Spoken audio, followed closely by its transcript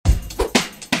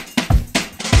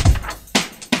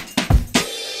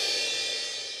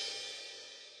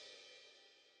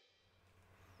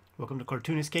Welcome to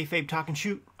Cartoonist Kayfabe Talk and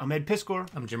Shoot. I'm Ed Piskor.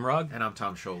 I'm Jim Rugg. And I'm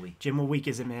Tom Scholey. Jim, what week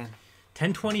is it, man?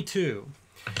 10/22.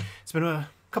 It's been a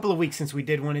couple of weeks since we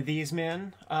did one of these,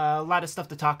 man. A lot of stuff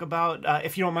to talk about.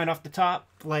 If you don't mind off the top,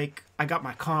 like, I got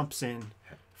my comps in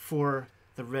for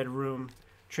the Red Room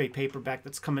trade paperback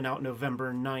that's coming out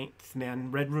November 9th,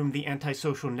 man. Red Room, the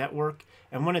Antisocial Network.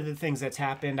 And one of the things that's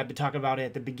happened, I've been talking about it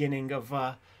at the beginning of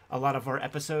a lot of our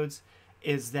episodes,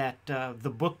 is that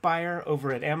the book buyer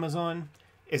over at Amazon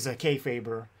is a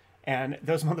kayfaber, and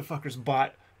those motherfuckers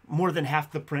bought more than half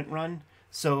the print run.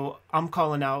 So I'm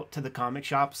calling out to the comic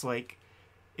shops, like,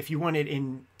 if you want it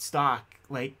in stock,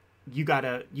 like, you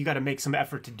gotta make some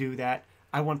effort to do that.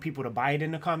 I want people to buy it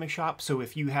in the comic shop. So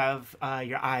if you have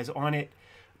your eyes on it,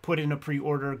 put in a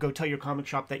pre-order, go tell your comic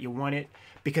shop that you want it,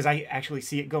 because I actually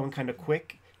see it going kind of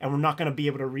quick, and we're not going to be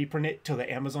able to reprint it till the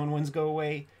Amazon ones go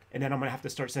away, and then I'm going to have to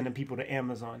start sending people to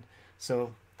Amazon.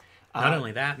 So not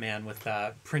only that, man, with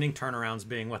printing turnarounds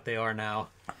being what they are now,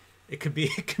 it could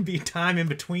be time in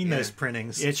between those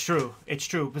printings. It's true.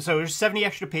 So there's 70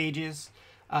 extra pages,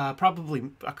 probably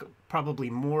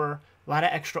more, a lot of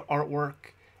extra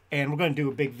artwork, and we're going to do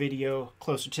a big video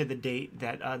closer to the date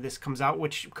that this comes out,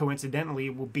 which coincidentally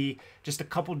will be just a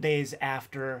couple days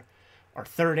after our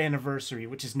 3rd anniversary,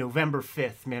 which is November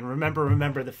 5th, man.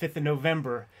 Remember the 5th of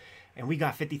November, and we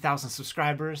got 50,000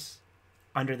 subscribers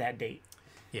under that date.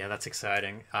 Yeah, that's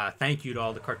exciting. Thank you to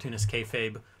all the Cartoonist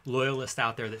Kayfabe loyalists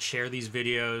out there that share these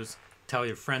videos. Tell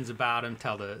your friends about them.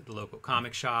 Tell the local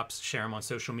comic shops. Share them on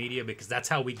social media, because that's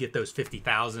how we get those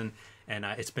 50,000. And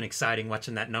it's been exciting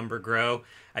watching that number grow.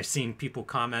 I've seen people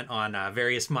comment on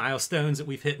various milestones that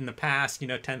we've hit in the past.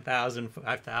 10,000,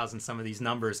 5,000, some of these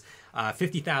numbers.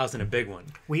 50,000, a big one.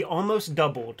 We almost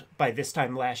doubled by this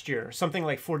time last year. Something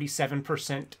like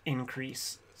 47%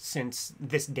 increase since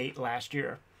this date last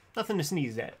year. Nothing to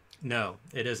sneeze at. No,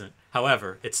 it isn't.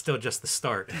 However, it's still just the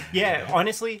start. Yeah,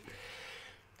 honestly,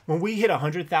 when we hit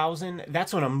 100,000,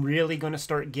 that's when I'm really going to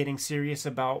start getting serious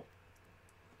about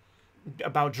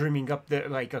dreaming up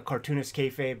a Cartoonist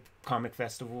Kayfabe comic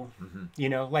festival.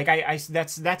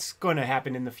 Mm-hmm. That's going to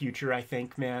happen in the future, I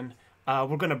think, man.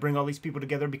 We're going to bring all these people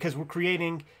together because we're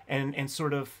creating and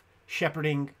sort of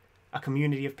shepherding a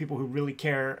community of people who really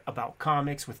care about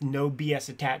comics with no BS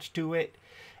attached to it.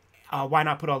 Why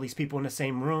not put all these people in the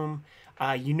same room?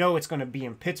 It's going to be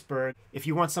in Pittsburgh. If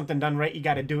you want something done right, you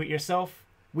got to do it yourself.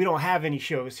 We don't have any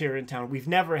shows here in town. We've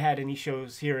never had any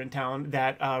shows here in town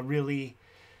that really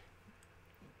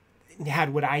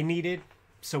had what I needed.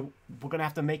 So we're going to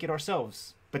have to make it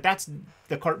ourselves. But that's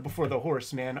the cart before the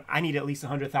horse, man. I need at least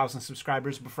 100,000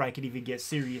 subscribers before I could even get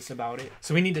serious about it.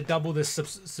 So we need to double the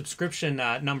subscription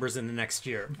numbers in the next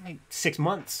year. 6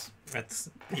 months. That's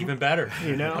even better.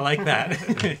 I like that.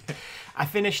 I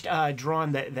finished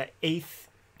drawing the 8th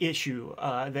issue,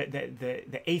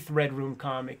 the 8th Red Room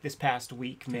comic this past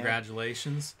week, man.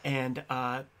 Congratulations. And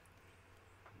had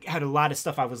a lot of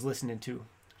stuff I was listening to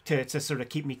sort of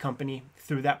keep me company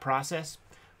through that process.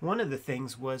 One of the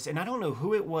things was, and I don't know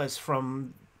who it was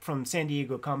from San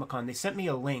Diego Comic-Con, they sent me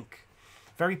a link.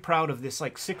 Very proud of this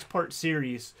 6-part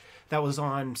series that was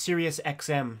on Sirius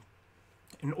XM,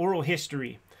 an oral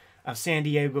history of San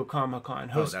Diego Comic-Con,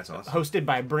 that's awesome. hosted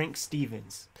by Brink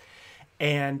Stevens.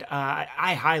 And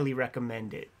I highly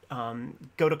recommend it.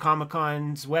 Go to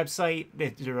Comic-Con's website.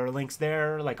 There are links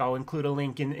there. I'll include a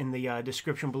link in the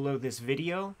description below this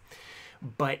video.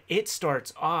 But it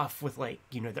starts off with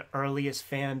the earliest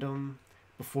fandom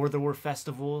before there were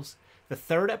festivals. The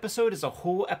 3rd episode is a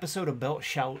whole episode about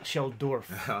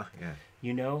Sheldorf.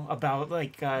 Yeah. About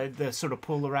the sort of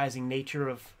polarizing nature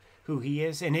of who he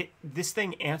is. And this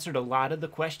thing answered a lot of the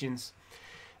questions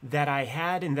that I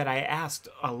had and that I asked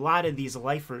a lot of these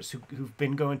lifers who've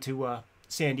been going to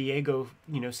San Diego,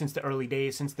 since the early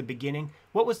days, since the beginning.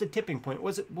 What was the tipping point?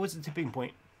 What was the tipping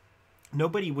point?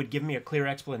 Nobody would give me a clear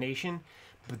explanation,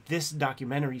 but this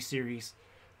documentary series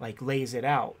lays it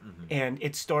out. Mm-hmm. And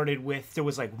it started with, there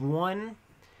was one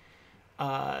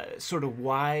sort of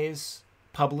wise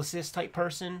publicist type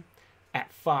person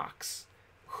at Fox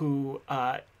who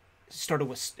started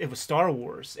with, it was Star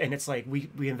Wars, and it's we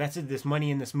invested this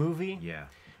money in this movie. Yeah.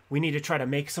 We need to try to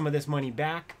make some of this money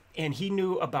back. And he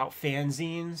knew about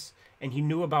fanzines, and he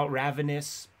knew about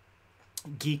ravenous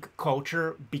geek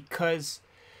culture because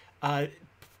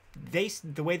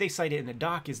the way they cite it in the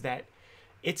doc is that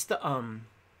it's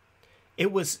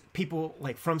it was people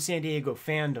from San Diego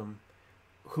fandom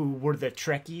who were the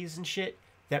Trekkies and shit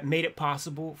that made it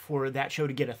possible for that show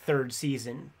to get a 3rd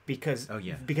season because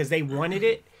they wanted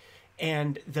it,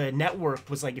 and the network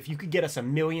was if you could get us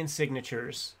 1 million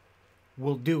signatures,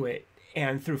 we'll do it.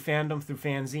 And through fandom, through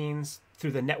fanzines,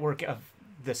 through the network of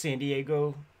the San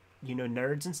Diego,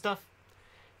 nerds and stuff.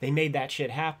 They made that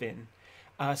shit happen.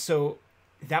 So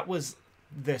that was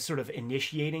the sort of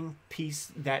initiating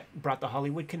piece that brought the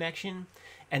Hollywood connection.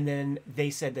 And then they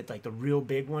said that like the real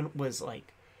big one was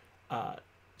like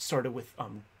started with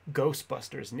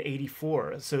Ghostbusters in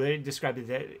 '84. So they described it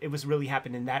that it was really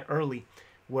happening that early,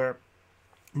 where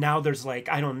now there's like,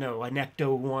 I don't know, an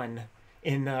Ecto-1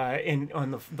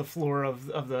 on the floor of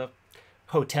the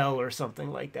hotel or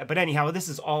something like that. But anyhow, this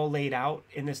is all laid out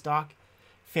in this doc.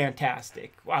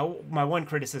 Fantastic. My one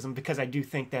criticism, because I do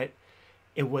think that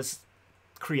it was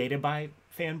created by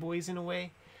fanboys in a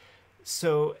way,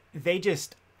 so they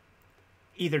just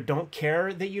either don't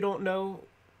care that you don't know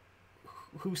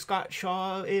who Scott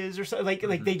Shaw is or something. Like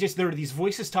there are these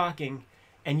voices talking,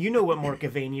 and you know what Mark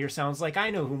Evanier sounds like. I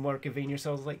know who Mark Evanier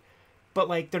sounds like, but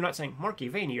like they're not saying Mark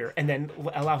Evanier and then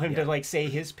allow him to like say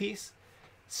his piece.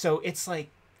 So it's like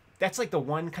that's like the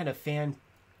one kind of fan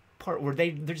part where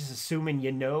they're just assuming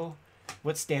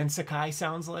what Stan Sakai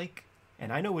sounds like,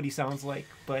 and I know what he sounds like.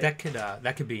 But that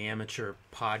could be amateur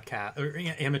podcast or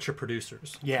amateur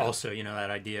producers. Yeah. Also, that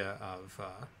idea of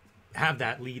have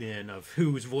that lead in of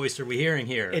whose voice are we hearing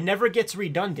here. It never gets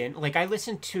redundant. Like I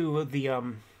listened to the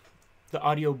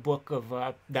audio book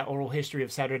of that oral history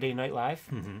of Saturday Night Live,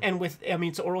 and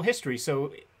it's oral history,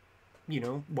 so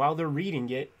while they're reading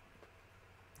it,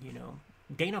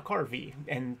 Dana Carvey,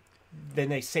 and then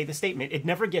they say the statement. It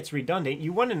never gets redundant.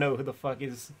 You want to know who the fuck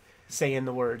is saying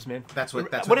the words, man. That's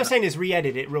what I'm saying is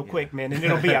re-edit it real quick, man, and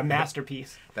it'll be a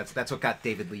masterpiece. That's what got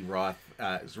David Lee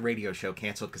Roth's radio show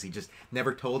canceled, because he just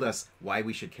never told us why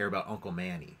we should care about Uncle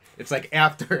Manny. It's like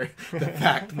after the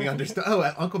fact we understood.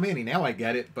 Oh, Uncle Manny, now I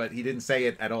get it, but he didn't say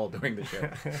it at all during the show.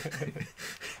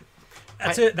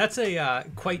 That's a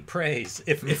quite praise.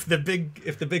 If the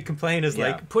big complaint is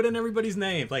like put in everybody's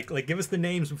name, like give us the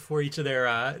names before each of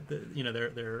their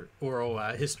their oral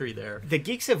history there. The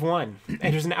geeks have won,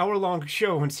 and there's an hour-long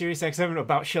show on SiriusXM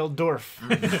about Sheldorf.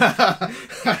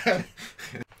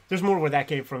 There's more where that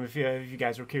came from if you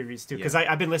guys were curious too, because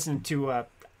I've been listening to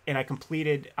and I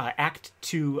completed Act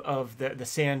 2 of the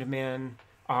Sandman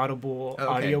Audible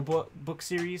audiobook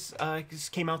series.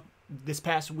 Just came out this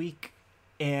past week.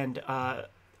 And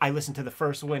I listened to the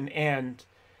first one and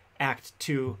Act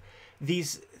 2.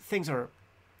 These things are,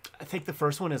 I think the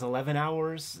first one is 11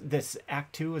 hours. This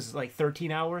Act 2 is like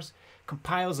 13 hours.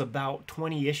 Compiles about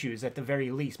 20 issues at the very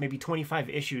least, maybe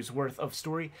 25 issues worth of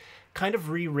story. Kind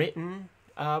of rewritten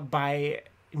by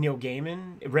Neil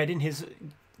Gaiman. Read in his,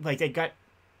 like they got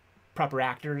proper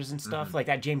actors and stuff. Like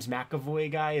that James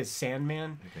McAvoy guy is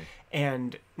Sandman. Okay.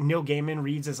 And Neil Gaiman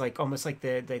reads as like almost like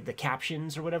the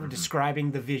captions or whatever,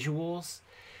 describing the visuals.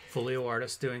 Folio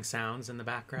artist doing sounds in the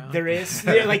background. There is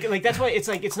like that's why it's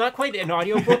like it's not quite an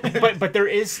audiobook, but there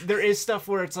is stuff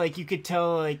where it's like you could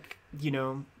tell like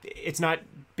it's not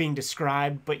being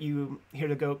described, but you hear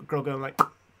the girl going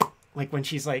like when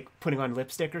she's like putting on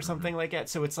lipstick or something like that.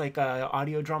 So it's like a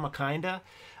audio drama kinda.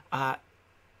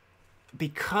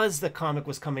 Because the comic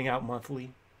was coming out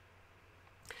monthly,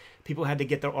 people had to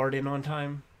get their art in on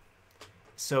time.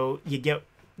 So you get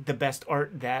the best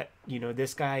art that,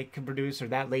 this guy can produce or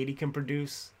that lady can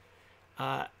produce.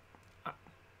 I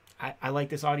like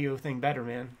this audio thing better,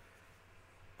 man.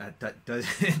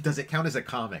 Does it count as a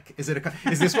comic? Is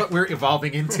this what we're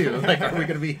evolving into? Like, are we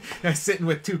going to be sitting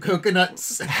with two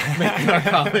coconuts making our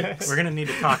comics? We're going to need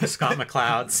to talk to Scott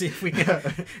McCloud, see if we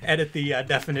can edit the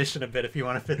definition a bit if you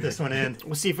want to fit this one in.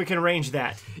 We'll see if we can arrange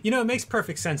that. It makes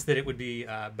perfect sense that it would be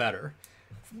better.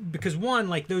 Because one,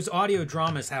 like those audio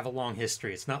dramas have a long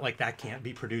history. It's not like that can't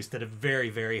be produced at a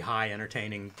very, very high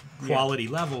entertaining quality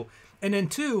level. And then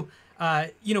two,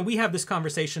 we have this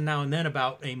conversation now and then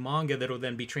about a manga that'll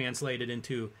then be translated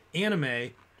into anime,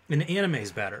 and the anime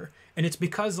is better. And it's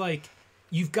because, like,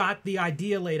 you've got the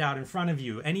idea laid out in front of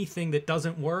you. Anything that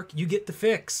doesn't work, you get to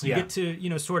fix. You get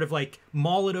to, sort of like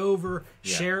mull it over,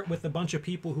 share it with a bunch of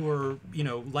people who are,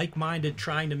 like-minded,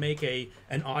 trying to make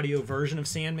an audio version of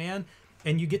Sandman.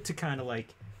 And you get to kind of, like,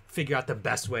 figure out the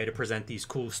best way to present these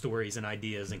cool stories and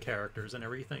ideas and characters and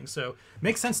everything. So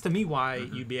makes sense to me why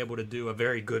you'd be able to do a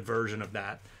very good version of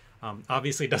that.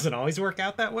 Obviously, it doesn't always work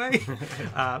out that way,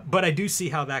 but I do see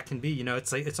how that can be.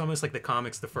 It's almost like the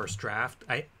comics, the first draft.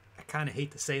 I kind of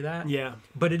hate to say that,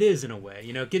 but it is in a way.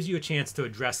 It gives you a chance to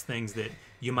address things that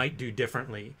you might do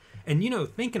differently. And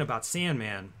thinking about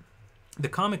Sandman, the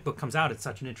comic book comes out at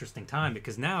such an interesting time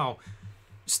because now,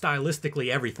 stylistically,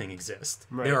 everything exists.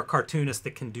 Right. There are cartoonists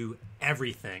that can do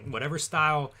everything. Whatever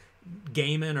style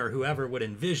Gaiman or whoever would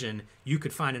envision, you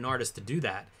could find an artist to do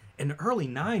that. In the early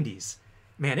 90s,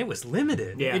 man, it was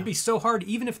limited. Yeah. It'd be so hard,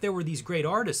 even if there were these great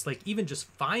artists, like even just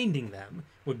finding them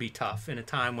would be tough in a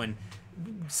time when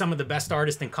some of the best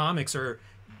artists in comics are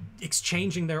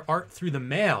exchanging their art through the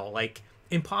mail. Like,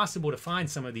 impossible to find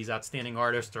some of these outstanding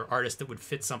artists or artists that would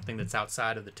fit something that's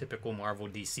outside of the typical Marvel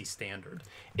DC standard.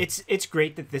 It's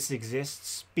great that this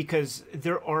exists, because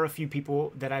there are a few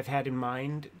people that I've had in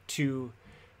mind to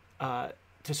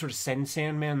sort of send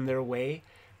Sandman their way,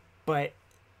 but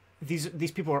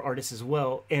these people are artists as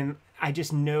well, and I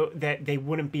just know that they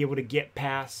wouldn't be able to get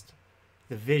past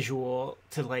the visual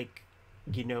to, like,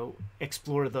 you know,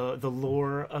 explore the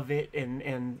lore of it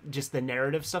and just the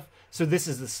narrative stuff. So this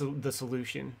is the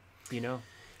solution, you know.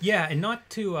 Yeah, and not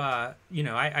to you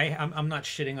know, I'm not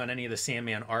shitting on any of the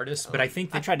Sandman artists, but I think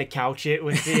I that, tried to couch it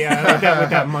with the with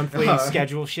that monthly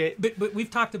schedule shit. but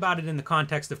we've talked about it in the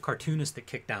context of cartoonists that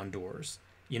kick down doors.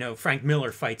 You know, Frank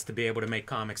Miller fights to be able to make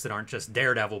comics that aren't just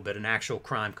Daredevil, but an actual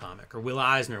crime comic. Or Will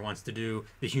Eisner wants to do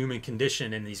the human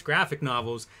condition in these graphic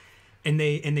novels, and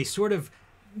they sort of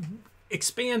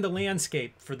expand the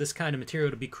landscape for this kind of material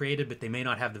to be created, but they may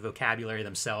not have the vocabulary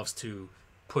themselves to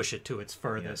push it to its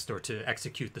furthest or to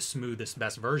execute the smoothest,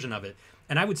 best version of it.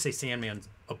 And I would say Sandman's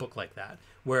a book like that,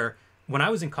 where when I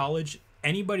was in college,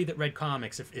 anybody that read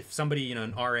comics, if somebody, you know,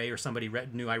 an RA or somebody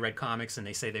knew I read comics and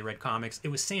they say they read comics, it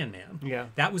was Sandman. Yeah.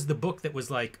 That was the book that was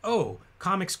like, oh,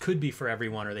 comics could be for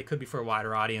everyone, or they could be for a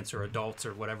wider audience or adults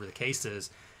or whatever the case is.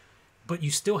 But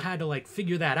you still had to, like,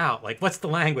 figure that out. Like, what's the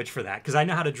language for that? Because I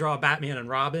know how to draw Batman and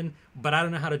Robin, but I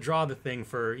don't know how to draw the thing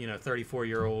for, you know,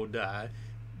 34-year-old,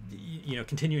 you know,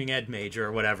 continuing ed major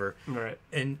or whatever. Right.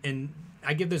 And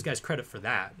I give those guys credit for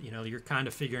that. You know, you're kind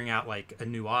of figuring out, like, a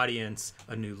new audience,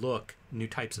 a new look, new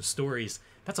types of stories.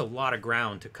 That's a lot of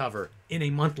ground to cover in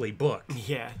a monthly book.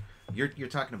 Yeah. You're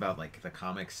talking about, like, the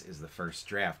comics is the first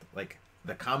draft. Like,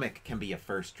 the comic can be a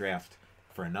first draft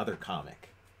for another comic.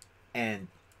 And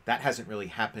that hasn't really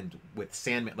happened with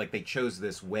Sandman. Like, they chose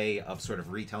this way of sort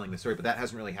of retelling the story, but that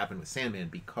hasn't really happened with Sandman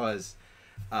because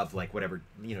of, like, whatever,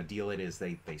 you know, deal it is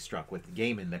they struck with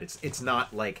Gaiman, that it's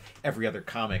not like every other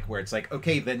comic where it's like,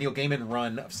 okay, the Neil Gaiman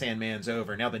run of Sandman's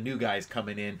over, now the new guy's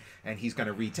coming in and he's going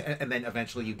to and then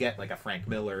eventually you get, like, a Frank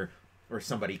Miller or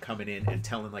somebody coming in and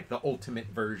telling, like, the ultimate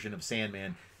version of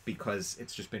Sandman, because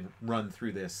it's just been run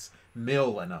through this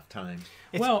mill enough time.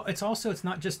 It's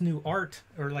not just new art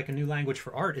or like a new language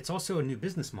for art. It's also a new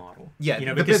business model. Yeah, you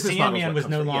know, the because business model is Sandman what was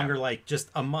comes no from- longer like just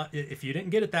a month. If you didn't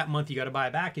get it that month, you got to buy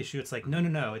a back issue. It's like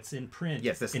no, it's in print.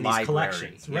 Yes, this in library, these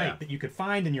collections, yeah. right? That you could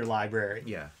find in your library.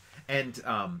 Yeah, and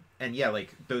yeah,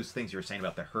 like those things you were saying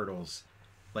about the hurdles,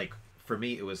 like for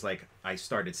me it was like I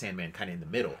started Sandman kind of in the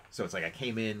middle, so it's like I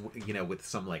came in, you know, with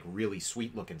some like really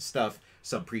sweet looking stuff,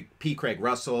 some P. Craig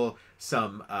Russell,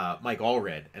 some Mike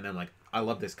Allred, and I'm like, I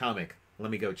love this comic.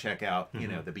 Let me go check out, you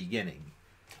know, the beginning.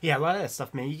 Yeah, a lot of that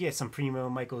stuff, man. You get some Primo,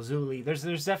 Michael Zulli.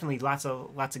 There's definitely lots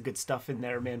of good stuff in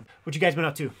there, man. What you guys been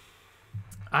up to?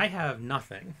 I have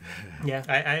nothing. Yeah.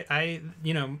 I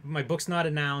you know, my book's not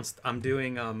announced. I'm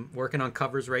doing working on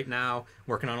covers right now,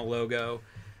 working on a logo.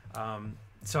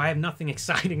 So I have nothing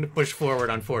exciting to push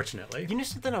forward, unfortunately. You know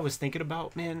something I was thinking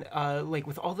about, man? Like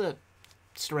with all the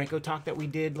Steranko talk that we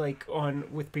did, like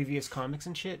with previous comics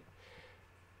and shit.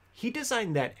 He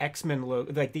designed that X-Men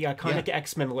logo, like the iconic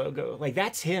X-Men logo. Like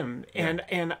that's him. Yeah.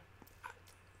 And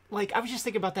like I was just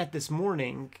thinking about that this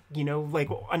morning, you know, like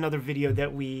another video that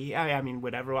I mean,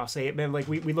 whatever, I'll say it, man. Like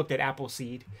we looked at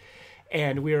Appleseed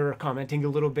and we were commenting a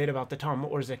little bit about the Tom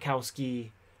Orzechowski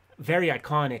very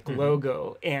iconic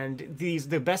logo. And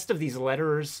the best of these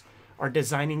letterers are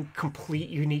designing complete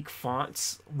unique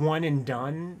fonts, one and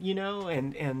done, you know,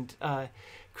 and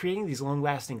creating these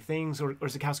long-lasting things, or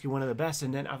Zukowski one of the best.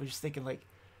 And then I was just thinking, like,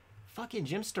 fucking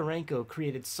Jim Steranko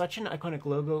created such an iconic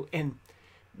logo, and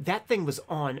that thing was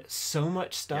on so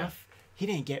much stuff. Yeah. He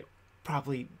didn't get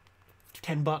probably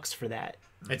 $10 for that.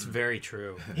 It's very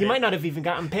true. He might not have even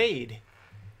gotten paid.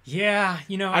 Yeah,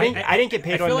 you know, I didn't get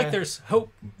paid. I feel like there's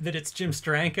hope that it's Jim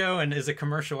Steranko, and as a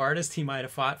commercial artist, he might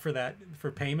have fought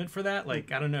for payment for that.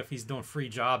 Like, I don't know if he's doing free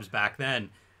jobs back then,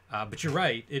 but you're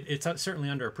right. It's certainly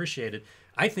underappreciated.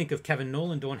 I think of Kevin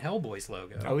Nolan doing Hellboy's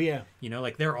logo. Oh yeah. You know,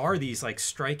 like there are these like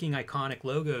striking, iconic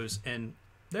logos, and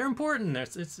they're important.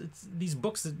 It's these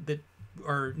books that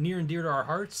are near and dear to our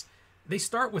hearts. They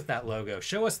start with that logo.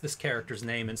 Show us this character's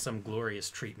name in some glorious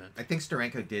treatment. I think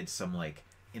Steranko did some like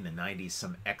in the 90s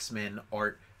some X-Men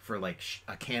art for like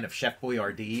a can of Chef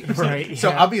Boyardee. Right. Yeah.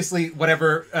 So obviously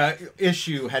whatever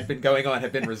issue had been going on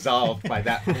had been resolved by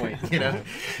that point, you know.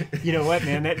 You know what,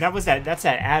 man? That's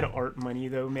that ad art money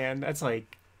though, man. That's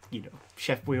like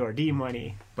Chef Boyardee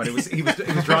money. But it was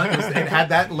drawn. It had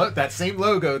that same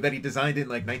logo that he designed in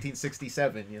like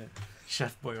 1967. You know.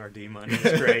 Chef Boyardee money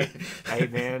is great. Hey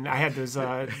man, I had those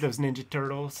Ninja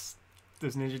Turtles,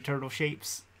 those Ninja Turtle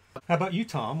shapes. How about you,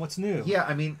 Tom? What's new? Yeah,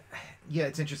 I mean, yeah,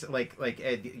 it's interesting. Like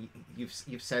Ed,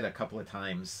 you've said a couple of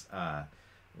times,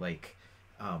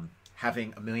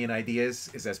 having a million ideas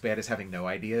is as bad as having no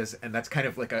ideas, and that's kind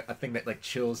of like a thing that like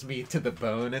chills me to the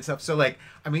bone and stuff. So like,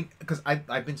 I mean, because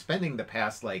I've been spending the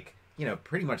past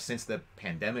pretty much since the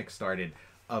pandemic started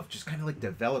of just kind of like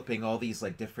developing all these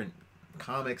like different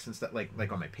comics and stuff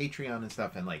like on my Patreon and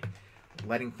stuff, and like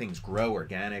letting things grow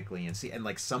organically and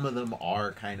like some of them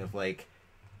are kind of like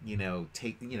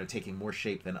taking more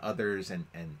shape than others and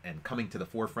coming to the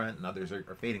forefront, and others are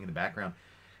fading in the background.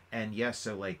 And yes,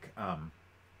 so like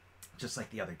just like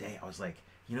the other day I was like,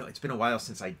 it's been a while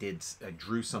since I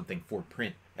drew something for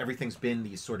print. Everything's been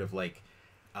these sort of like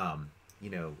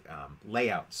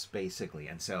layouts basically,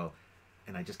 and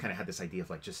I just kind of had this idea of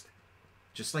like just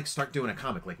like start doing a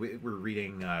comic. Like we're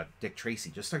reading Dick Tracy.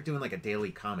 Just start doing like a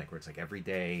daily comic where it's like every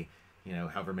day,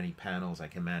 however many panels I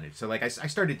can manage. So like I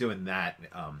started doing that,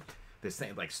 this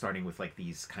thing, like starting with like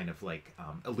these kind of like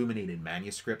illuminated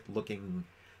manuscript looking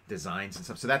designs and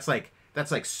stuff. So that's like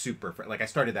super, like I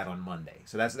started that on Monday.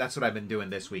 So that's what I've been doing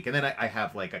this week. And then I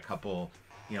have like a couple,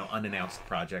 unannounced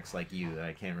projects like you that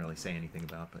I can't really say anything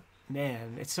about, but.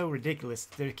 Man, it's so ridiculous.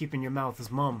 They're keeping your mouth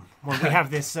as mum when we have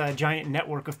this giant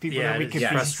network of people that we could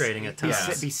frustrating at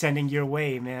times. Be sending your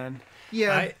way, man.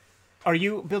 Yeah. Are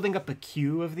you building up a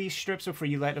queue of these strips before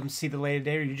you let them see the light of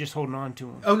day, or are you just holding on to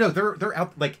them? Oh no, they're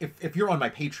out. Like if you're on my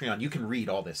Patreon, you can read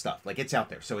all this stuff. Like it's out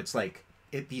there. So it's like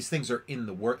these things are in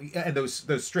the work, and those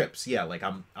strips. Yeah, like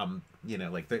I'm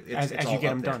like it's as all you get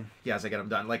up them there. done. Yeah, as I get them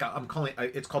done. Like I'm calling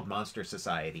it's called Monster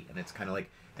Society, and it's kind of like.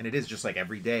 And it is just like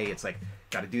every day, it's like,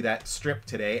 got to do that strip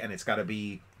today, and it's got to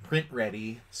be print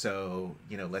ready. So,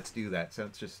 let's do that. So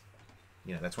it's just,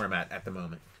 that's where I'm at the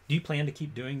moment. Do you plan to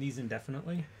keep doing these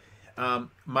indefinitely?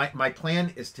 My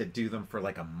plan is to do them for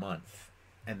like a month,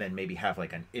 and then maybe have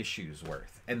like an issue's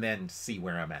worth, and then see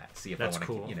where I'm at. See if That's I want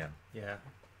cool. to, Yeah.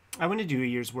 I want to do a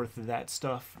year's worth of that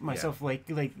stuff myself. Yeah.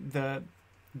 Like the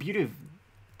beauty of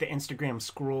the Instagram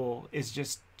scroll is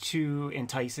just too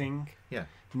enticing. Yeah.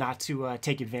 Not to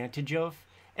take advantage of,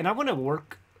 and I want to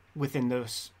work within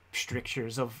those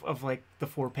strictures of like the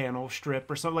 4-panel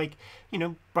strip or something. Like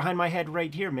behind my head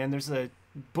right here, man, there's a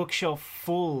bookshelf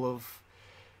full of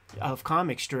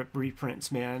comic strip reprints,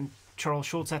 man. Charles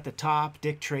Schultz at the top,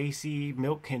 Dick Tracy,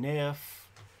 Milt Caniff,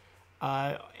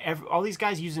 all these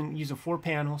guys using 4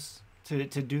 panels to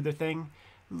do their thing.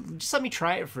 Just let me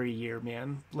try it for a year,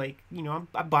 man. Like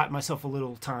I bought myself a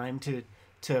little time to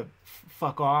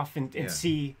fuck off and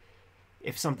see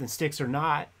if something sticks or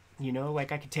not.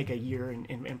 Like I could take a year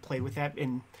and play with that,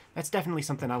 and that's definitely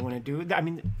something I want to do. I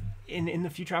mean, in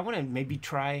the future I want to maybe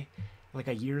try like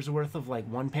a year's worth of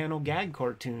like 1-panel gag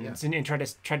cartoons and try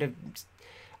to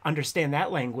understand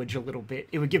that language a little bit.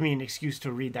 It would give me an excuse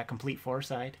to read that complete Far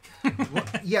Side. Well,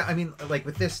 yeah, I mean, like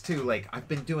with this too, like I've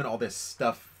been doing all this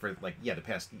stuff for like the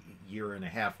past year and a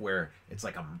half where it's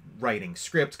like I'm writing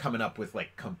scripts, coming up with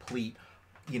like complete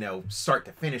start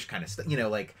to finish kind of stuff,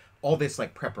 like all this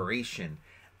like preparation.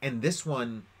 And this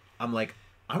one, I'm like,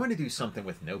 I want to do something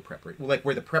with no preparation, like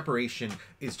where the preparation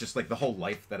is just like the whole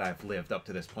life that I've lived up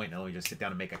to this point. And I only just sit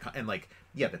down and make and like,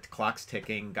 the clock's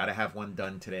ticking, got to have one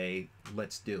done today.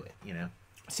 Let's do it,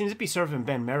 Seems to be serving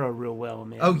Ben Marrow real well,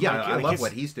 man. Oh yeah, I love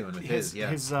what he's doing with his. Yeah,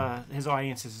 his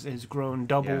audience has grown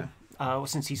double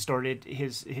since he started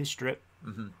his strip.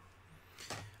 Mm-hmm.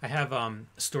 I have a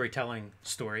storytelling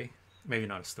story. Maybe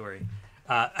not a story.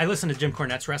 I listen to Jim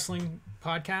Cornette's wrestling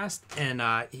podcast,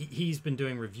 and he's been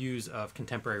doing reviews of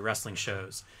contemporary wrestling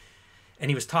shows. And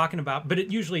he was talking about, but it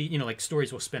usually, like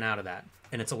stories will spin out of that.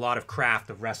 And it's a lot of craft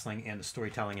of wrestling and the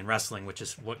storytelling in wrestling, which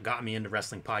is what got me into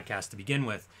wrestling podcasts to begin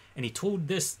with. And he told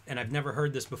this, and I've never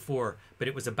heard this before, but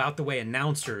it was about the way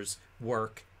announcers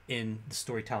work in the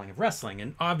storytelling of wrestling.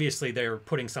 And obviously they're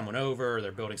putting someone over, or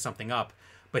they're building something up.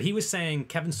 But he was saying,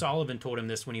 Kevin Sullivan told him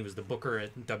this when he was the booker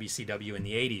at WCW in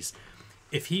the 80s.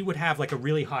 If he would have like a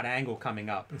really hot angle coming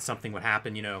up and something would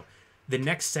happen, the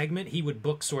next segment he would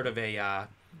book sort of an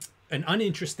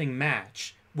uninteresting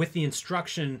match with the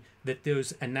instruction that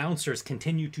those announcers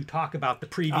continue to talk about the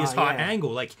previous hot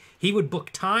angle. Like he would book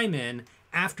time in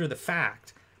after the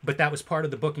fact, but that was part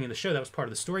of the booking of the show. That was part of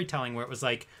the storytelling, where it was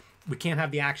like, we can't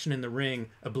have the action in the ring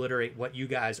obliterate what you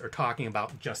guys are talking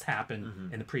about just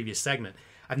happened in the previous segment.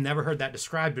 I've never heard that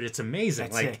described, but it's amazing.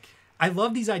 That's like sick. I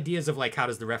love these ideas of like, how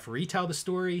does the referee tell the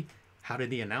story? How do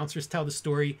the announcers tell the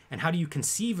story? And how do you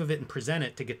conceive of it and present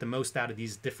it to get the most out of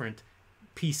these different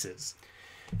pieces?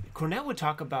 Cornell would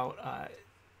talk about,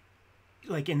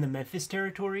 like in the Memphis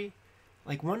territory,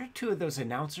 like one or two of those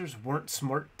announcers weren't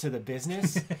smart to the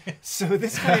business. So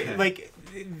this guy, like,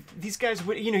 these guys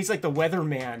would, he's like the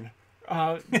weatherman,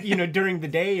 during the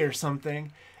day or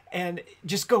something. And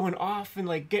just going off and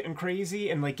like getting crazy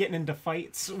and like getting into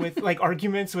fights with like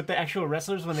arguments with the actual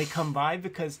wrestlers when they come by,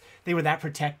 because they were that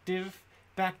protective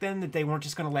back then that they weren't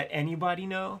just going to let anybody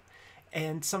know.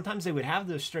 And sometimes they would have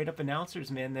those straight up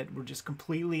announcers, man, that were just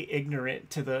completely ignorant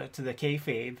to the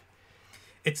kayfabe.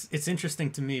 It's interesting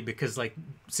to me because, like,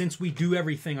 since we do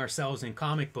everything ourselves in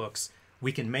comic books,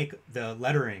 we can make the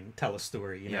lettering tell a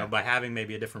story, you know, by having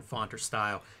maybe a different font or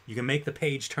style. You can make the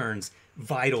page turns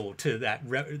vital to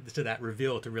that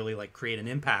reveal to really like create an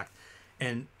impact.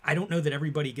 And I don't know that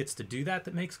everybody gets to do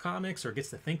that makes comics or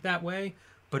gets to think that way.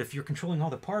 But if you're controlling all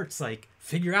the parts, like,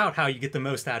 figure out how you get the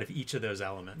most out of each of those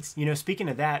elements. Speaking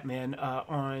of that, man,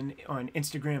 on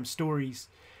Instagram stories,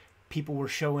 people were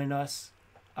showing us,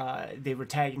 they were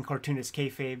tagging Cartoonist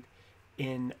Kayfabe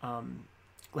in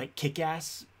like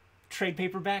Kick-Ass trade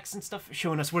paperbacks and stuff,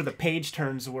 showing us where the page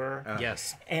turns were.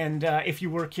 Yes. And if you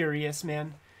were curious,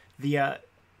 man, the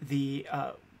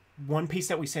one piece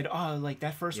that we said, oh, like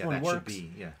that first one that works.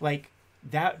 Should be, like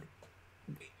that,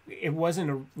 it wasn't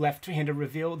a left-handed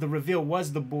reveal. The reveal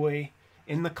was the boy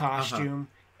in the costume,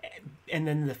 and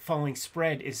then the following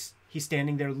spread is he's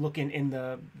standing there looking in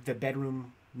the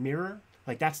bedroom mirror.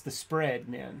 Like that's the spread,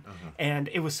 man. And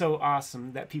it was so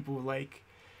awesome that people like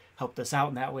helped us out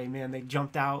in that way, man. They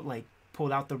jumped out, like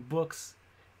pulled out their books,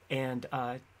 and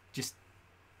just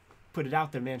put it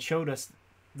out there, man. Showed us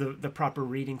the proper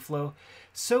reading flow.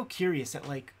 So curious that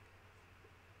like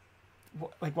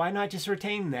why not just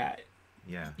retain that?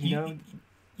 Yeah.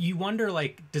 You wonder,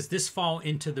 like, does this fall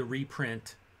into the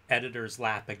reprint editor's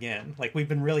lap again? Like, we've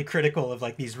been really critical of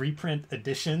like these reprint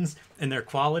editions and their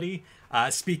quality.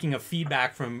 Speaking of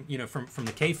feedback from the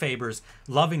kayfabers,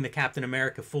 loving the Captain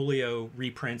America folio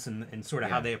reprints and sort of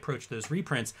how they approach those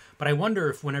reprints. But I wonder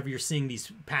if whenever you're seeing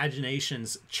these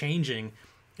paginations changing,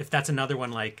 if that's another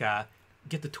one like,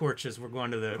 get the torches, we're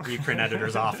going to the reprint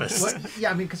editor's office.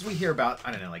 Yeah, I mean, because we hear about,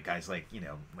 I don't know, like guys like,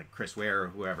 like Chris Ware or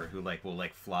whoever who like will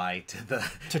like fly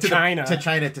to China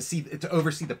to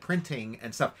oversee the printing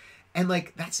and stuff. And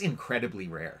like, that's incredibly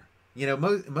rare.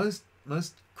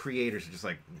 Most creators are just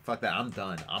like, fuck that, I'm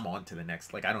done. I'm on to the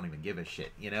next, like, I don't even give a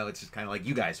shit. It's just kind of like,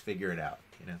 you guys figure it out,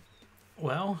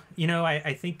 Well,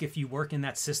 I think if you work in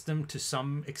that system to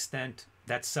some extent,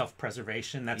 that's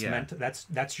self-preservation. That's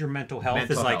your mental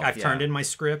health. I've turned in my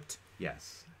script.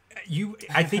 Yes.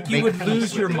 I think you would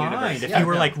lose your mind if you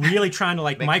were like really trying to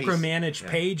like micromanage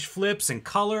page flips and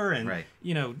color and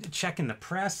checking the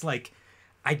press. Like,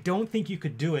 I don't think you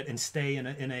could do it and stay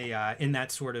in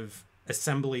that sort of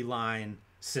assembly line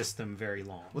system very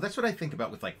long. Well, that's what I think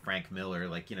about with like Frank Miller,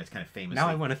 like it's kind of famous. Now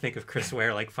I want to think of Chris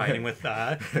Ware like fighting with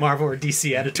Marvel or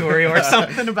DC editorial or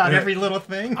something about every little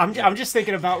thing. I'm just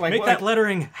thinking about like make that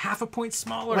lettering half a point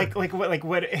smaller. Like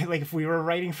if we were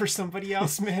writing for somebody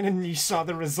else, man, and you saw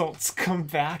the results come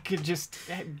back and just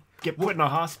get put in a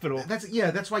hospital.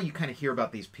 That's why you kind of hear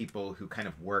about these people who kind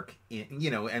of work in,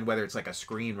 and whether it's like a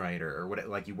screenwriter or what,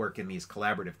 like you work in these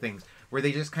collaborative things where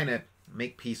they just kind of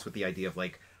make peace with the idea of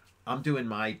like, I'm doing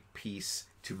my piece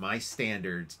to my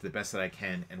standards the best that I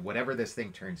can, and whatever this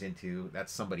thing turns into,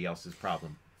 that's somebody else's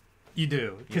problem. You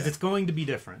do, because it's going to be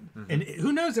different. And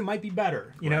who knows, it might be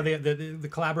better. The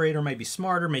collaborator might be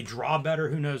smarter, may draw better,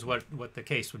 who knows what the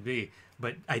case would be.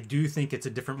 But I do think it's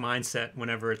a different mindset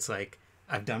whenever it's like,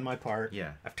 I've done my part,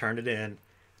 I've turned it in,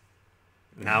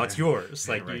 now it's yours.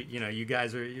 Like, you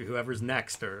guys are, whoever's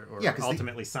next or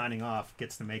ultimately signing off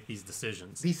gets to make these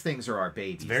decisions. These things are our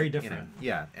babies. It's very different.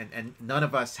 And none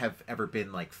of us have ever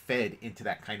been like fed into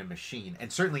that kind of machine,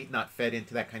 and certainly not fed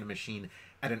into that kind of machine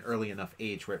at an early enough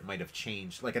age where it might have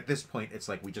changed. Like at this point, it's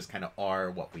like we just kind of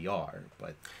are what we are,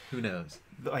 but who knows?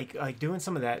 Like doing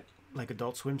some of that like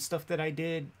Adult Swim stuff that I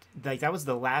did, like that was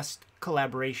the last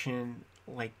collaboration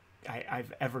like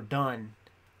I've ever done.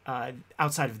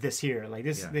 Outside of this here, like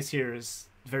this here is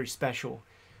very special,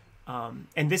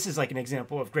 and this is like an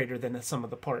example of greater than the sum of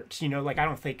the parts. Like I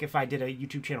don't think if I did a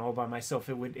YouTube channel all by myself,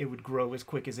 it would grow as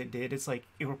quick as it did. It's like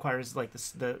it requires like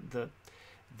the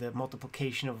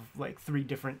multiplication of like 3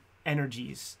 different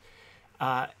energies.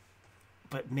 But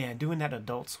man, doing that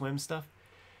Adult Swim stuff,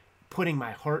 putting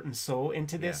my heart and soul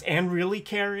into this, and really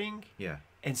caring,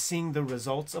 and seeing the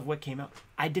results of what came out,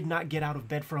 I did not get out of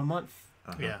bed for a month.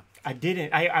 I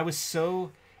didn't. I was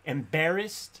so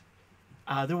embarrassed.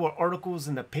 There were articles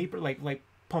in the paper, like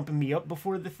pumping me up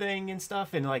before the thing and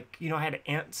stuff, and like, you know, I had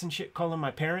aunts and shit calling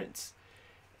my parents,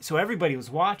 so everybody was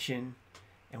watching.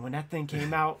 And when that thing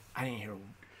came out, I didn't hear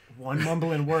one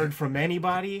mumbling word from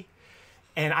anybody.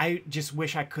 And I just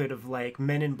wish I could have, like,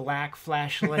 Men in Black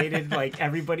flashlighted, like,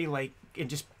 everybody, like, and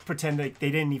just pretend like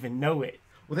they didn't even know it.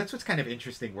 Well, that's what's kind of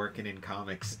interesting working in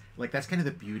comics. Like, that's kind of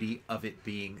the beauty of it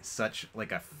being such,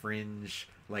 like, a fringe,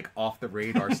 like, off the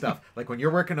radar stuff. Like, when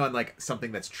you're working on, like,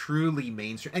 something that's truly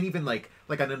mainstream, and even, like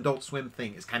an Adult Swim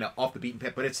thing is kind of off the beaten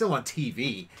path, but it's still on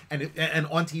TV. And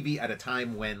on TV at a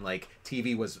time when, like,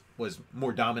 TV was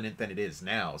more dominant than it is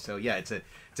now. So, yeah, it's a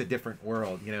different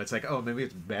world. You know, it's like, oh, maybe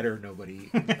it's better nobody,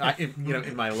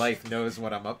 in my life knows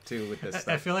what I'm up to with this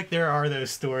stuff. I feel like there are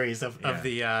those stories of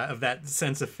that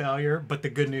sense of failure, but the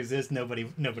good news is nobody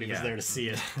was there to see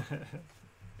it.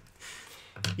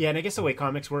 Yeah, and I guess the way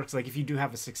comics works, like, if you do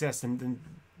have a success, then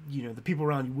you know, the people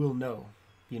around you will know,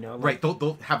 you know. Like, right,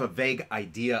 they'll have a vague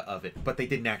idea of it, but they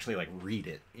didn't actually, like, read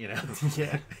it, you know.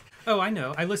 Yeah. Oh, I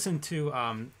know. I listened to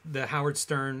the Howard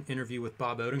Stern interview with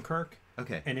Bob Odenkirk.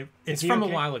 Okay. And it's from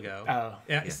okay? a while ago. Oh.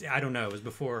 Yeah. I don't know. It was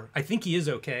before. I think he is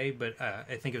okay, but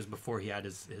I think it was before he had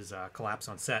his collapse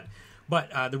on set.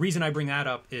 But the reason I bring that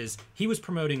up is he was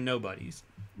promoting Nobody,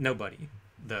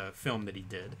 the film that he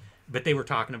did. But they were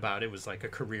talking about, it was like a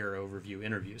career overview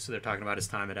interview. So they're talking about his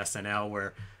time at SNL,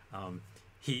 where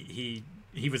he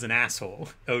was an asshole,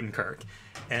 Odenkirk.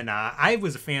 And I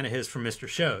was a fan of his from Mr.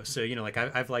 Show. So, you know, like,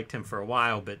 I've liked him for a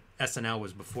while, but SNL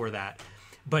was before that.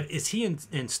 But as he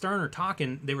and Stern are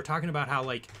talking, they were talking about how,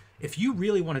 like, if you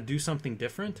really want to do something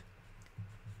different,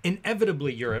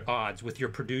 inevitably you're at odds with your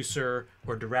producer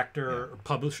or director or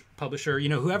publisher, you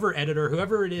know, whoever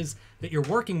it is that you're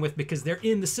working with, because they're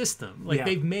in the system. Like,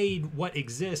 they've made what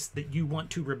exists that you want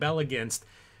to rebel against.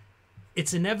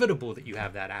 It's inevitable that you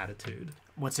have that attitude.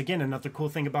 Once again, another cool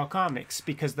thing about comics,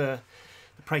 because the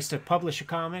price to publish a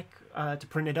comic, to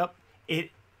print it up,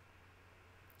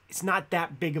 it's not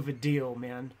that big of a deal,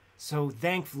 man. So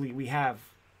thankfully we have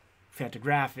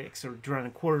Fantagraphics or Drawn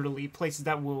and Quarterly, places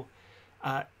that will,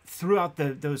 throughout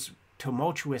those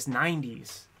tumultuous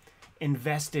 90s,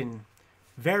 invest in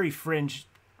very fringe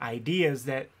ideas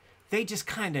that they just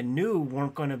kind of knew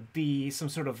weren't going to be some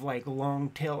sort of, like, long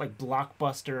tail, like,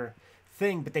 blockbuster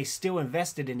thing, but they still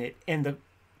invested in it, and the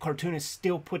cartoonists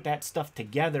still put that stuff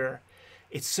together.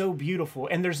 It's so beautiful,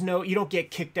 and you don't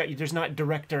get kicked out. There's not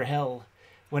director hell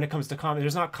when it comes to comic.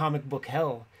 There's not comic book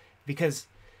hell because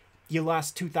you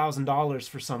lost $2,000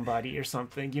 for somebody or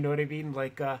something. You know what I mean?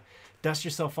 Like, dust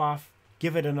yourself off,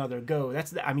 give it another go.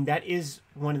 That is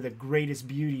one of the greatest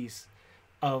beauties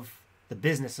of the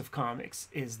business of comics,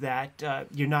 is that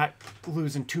you're not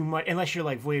losing too much, unless you're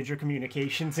like Voyager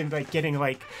Communications and, like, getting,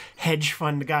 like, hedge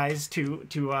fund guys to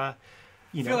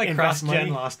I feel like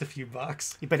CrossGen lost a few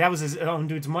bucks. But that was his own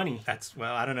dude's money.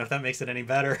 I don't know if that makes it any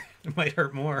better. It might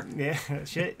hurt more. Yeah,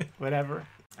 shit, whatever.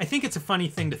 I think it's a funny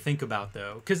thing to think about,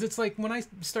 though, because it's like, when I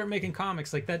start making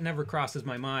comics, like, that never crosses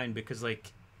my mind, because,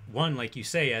 like, one, like you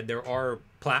say, Ed, there are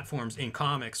platforms in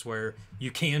comics where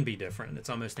you can be different. It's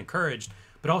almost encouraged.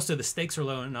 But also the stakes are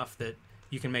low enough that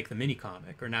you can make the mini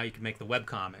comic, or now you can make the web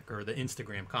comic or the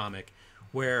Instagram comic,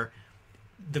 where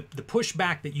the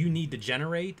pushback that you need to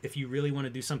generate if you really want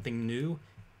to do something new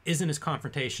isn't as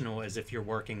confrontational as if you're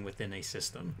working within a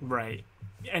system. Right.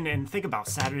 And think about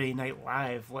Saturday Night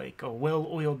Live, like a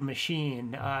well-oiled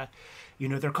machine.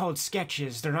 They're called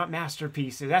sketches. They're not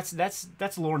masterpieces.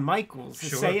 That's Lorne Michaels.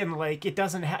 Sure. Saying, like, it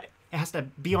has to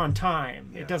be on time.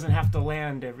 Yeah. It doesn't have to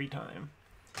land every time.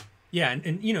 Yeah,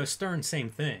 and Stern, same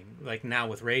thing. Like, now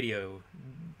with radio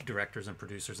directors and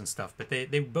producers and stuff, but they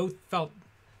both felt,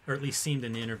 or at least seemed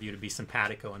in the interview, to be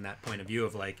simpatico in that point of view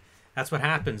of, like, that's what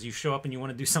happens. You show up and you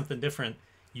want to do something different.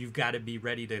 You've got to be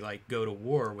ready to, like, go to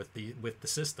war with the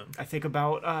system. I think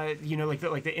about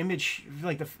the image,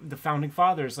 like the founding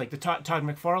fathers, like the Todd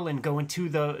McFarlane going to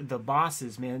the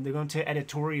bosses, man. They're going to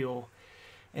editorial,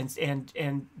 and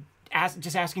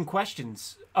just asking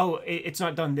questions. Oh, it's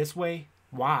not done this way.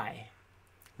 Why?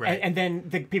 Right. And then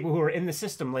the people who are in the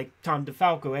system, like Tom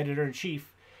DeFalco, editor-in-chief,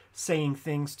 saying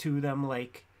things to them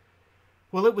like,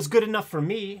 well, it was good enough for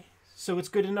me, so it's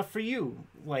good enough for you.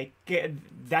 Like,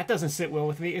 that doesn't sit well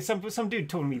with me. Some dude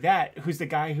told me that, who's the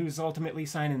guy who's ultimately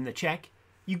signing the check.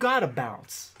 You gotta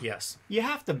bounce. Yes. You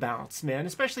have to bounce, man,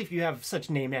 especially if you have such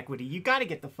name equity. You gotta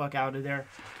get the fuck out of there.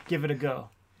 Give it a go.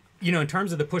 In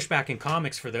terms of the pushback in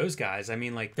comics for those guys, I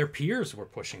mean, like, their peers were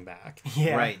pushing back.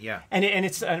 Yeah. Right, yeah. And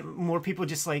it's more people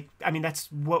just, like, I mean,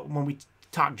 that's what, when we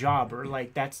talk jobber.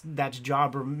 Like that's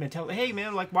jobber mentality. Hey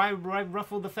man, like why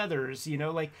ruffle the feathers? You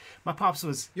know, like my pops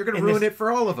was. You're gonna ruin it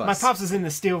for all of us. My pops was in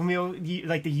the steel mill,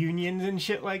 like the unions and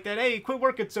shit like that. Hey, quit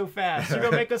working so fast. You're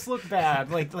gonna make us look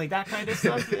bad. Like that kind of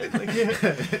stuff.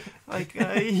 Like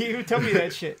you tell me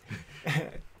that shit.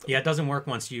 Yeah, it doesn't work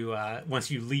once you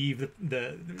leave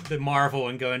the Marvel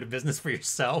and go into business for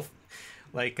yourself.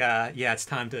 Like, yeah, it's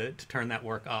time to turn that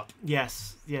work up.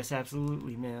 Yes,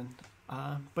 absolutely, man.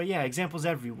 But yeah, examples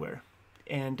everywhere.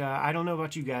 And I don't know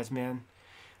about you guys, man,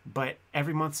 but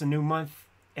every month's a new month,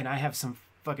 and I have some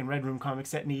fucking Red Room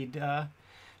comics that need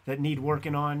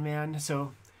working on, man.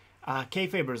 So,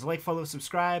 Kayfabers, like, follow,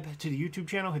 subscribe to the YouTube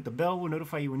channel, hit the bell, we'll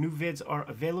notify you when new vids are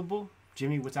available.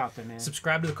 Jimmy, what's out there, man?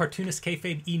 Subscribe to the Cartoonist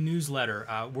Kayfabe e-newsletter.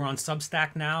 We're on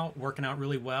Substack now, working out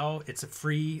really well. It's a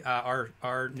free,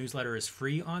 our newsletter is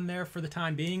free on there for the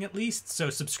time being, at least. So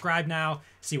subscribe now,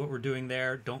 see what we're doing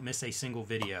there. Don't miss a single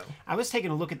video. I was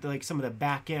taking a look at some of the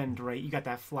back end, right? You got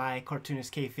that Fly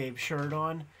Cartoonist Kayfabe shirt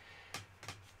on.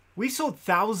 We sold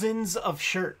thousands of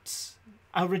shirts.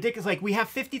 Ridiculous. Like, we have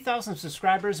 50,000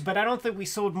 subscribers, but I don't think we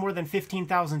sold more than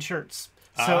 15,000 shirts.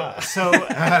 I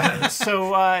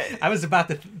was about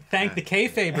to thank the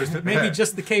Kayfabers, but maybe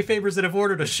just the Kayfabers that have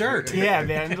ordered a shirt. Yeah,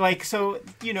 man. Like, so,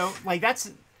 you know, like that's...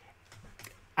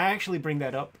 I actually bring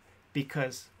that up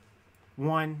because,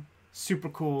 one, super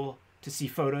cool to see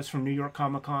photos from New York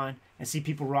Comic Con and see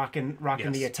people rocking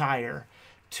Yes. the attire.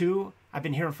 Two, I've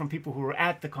been hearing from people who were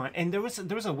at the con, and there was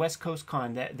a West Coast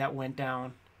con that went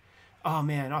down. Oh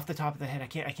man, off the top of the head, I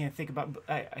can't think about,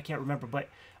 I can't remember, but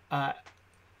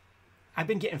I've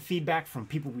been getting feedback from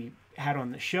people we had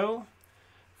on the show,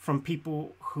 from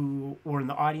people who were in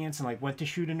the audience and like went to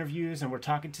shoot interviews and were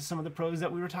talking to some of the pros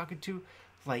that we were talking to.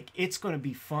 Like, it's going to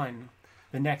be fun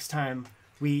the next time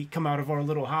we come out of our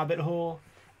little hobbit hole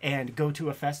and go to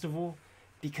a festival,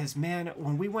 because man,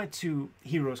 when we went to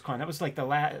Heroes Con, that was like the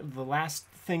last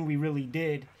thing we really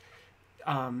did,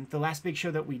 the last big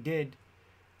show that we did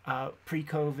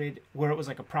pre-COVID, where it was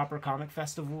like a proper comic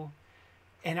festival.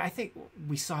 And I think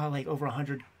we saw like over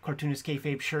 100 Cartoonist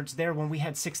Kayfabe shirts there when we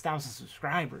had 6,000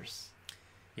 subscribers.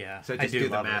 Yeah, So I just do the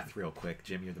love math it. real quick,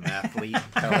 Jim. You're the mathlete.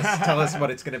 Tell us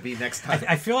what it's going to be next time.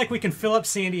 I feel like we can fill up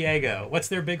San Diego. What's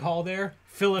their big hall there?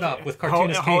 Fill it up with Hall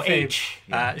Cartoonist H.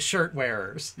 Kayfabe shirt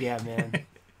wearers. Yeah, man.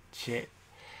 Shit.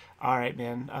 All right,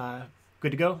 man.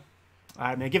 Good to go? All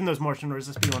right, man. Give them those marching orders.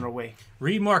 Let's be on our way.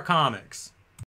 Read more comics.